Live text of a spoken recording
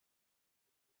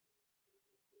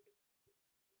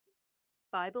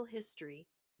Bible History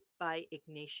by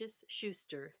Ignatius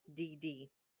Schuster, D.D.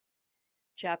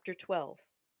 Chapter 12.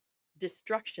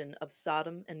 Destruction of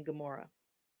Sodom and Gomorrah.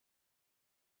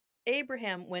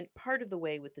 Abraham went part of the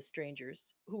way with the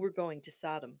strangers, who were going to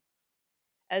Sodom.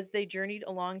 As they journeyed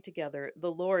along together,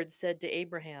 the Lord said to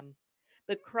Abraham,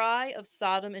 "The cry of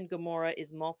Sodom and Gomorrah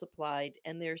is multiplied,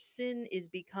 and their sin is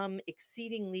become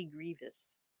exceedingly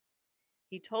grievous."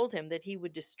 He told him that he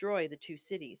would destroy the two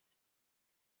cities.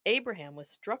 Abraham was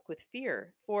struck with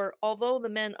fear, for although the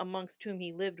men amongst whom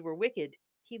he lived were wicked,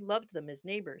 he loved them as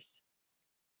neighbors.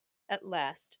 At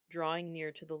last, drawing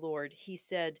near to the Lord, he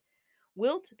said,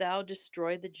 "Wilt thou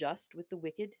destroy the just with the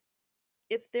wicked?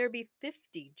 If there be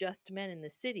 50 just men in the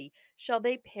city, shall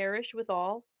they perish with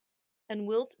all? And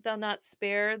wilt thou not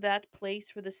spare that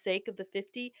place for the sake of the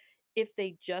 50, if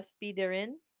they just be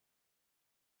therein?"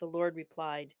 The Lord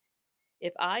replied,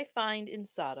 "If I find in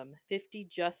Sodom 50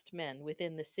 just men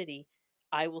within the city,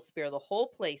 I will spare the whole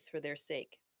place for their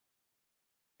sake."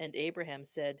 And Abraham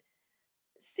said,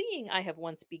 "Seeing I have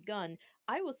once begun,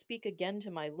 I will speak again to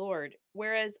my Lord,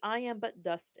 whereas I am but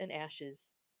dust and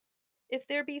ashes. If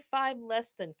there be 5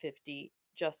 less than 50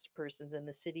 just persons in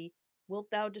the city, wilt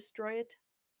thou destroy it?"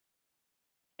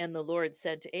 And the Lord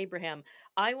said to Abraham,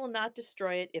 "I will not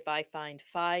destroy it if I find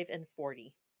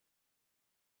 45.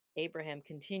 Abraham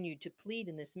continued to plead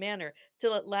in this manner,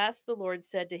 till at last the Lord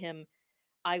said to him,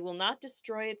 "I will not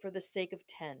destroy it for the sake of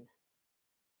 10."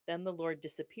 Then the Lord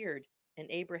disappeared,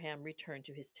 and Abraham returned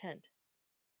to his tent.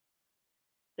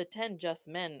 The 10 just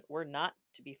men were not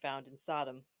to be found in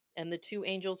Sodom, and the 2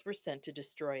 angels were sent to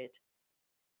destroy it.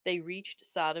 They reached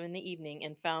Sodom in the evening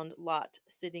and found Lot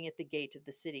sitting at the gate of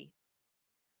the city.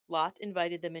 Lot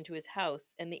invited them into his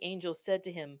house, and the angels said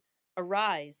to him,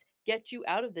 "Arise, get you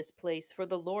out of this place, for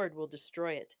the Lord will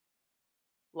destroy it."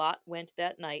 Lot went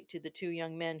that night to the 2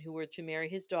 young men who were to marry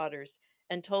his daughters,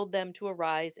 and told them to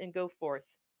arise and go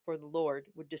forth, for the Lord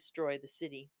would destroy the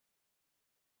city.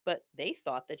 But they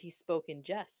thought that he spoke in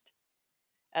jest.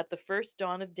 At the first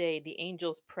dawn of day, the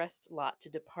angels pressed Lot to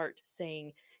depart,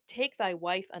 saying, "Take thy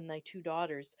wife and thy 2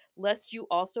 daughters, lest you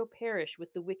also perish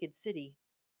with the wicked city."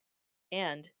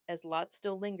 And, as Lot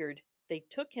still lingered, they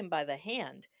took him by the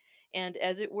hand, and,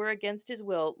 as it were against his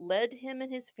will, led him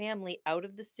and his family out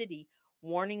of the city,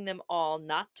 warning them all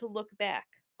not to look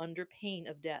back, under pain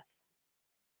of death.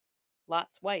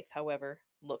 Lot's wife, however,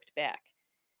 looked back,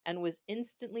 and was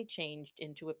instantly changed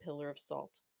into a pillar of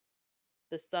salt.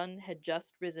 The sun had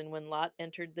just risen when Lot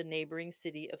entered the neighboring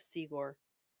city of Segor.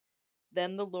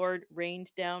 Then the Lord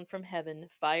rained down from heaven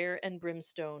fire and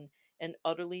brimstone, and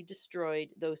utterly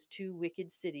destroyed those 2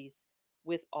 wicked cities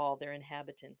with all their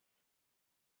inhabitants.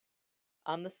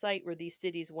 On the site where these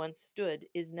cities once stood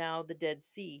is now the Dead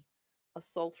Sea, a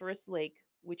sulphurous lake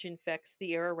which infects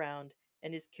the air around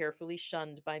and is carefully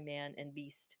shunned by man and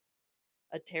beast.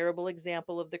 A terrible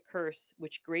example of the curse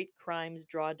which great crimes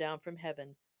draw down from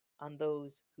heaven on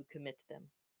those who commit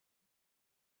them.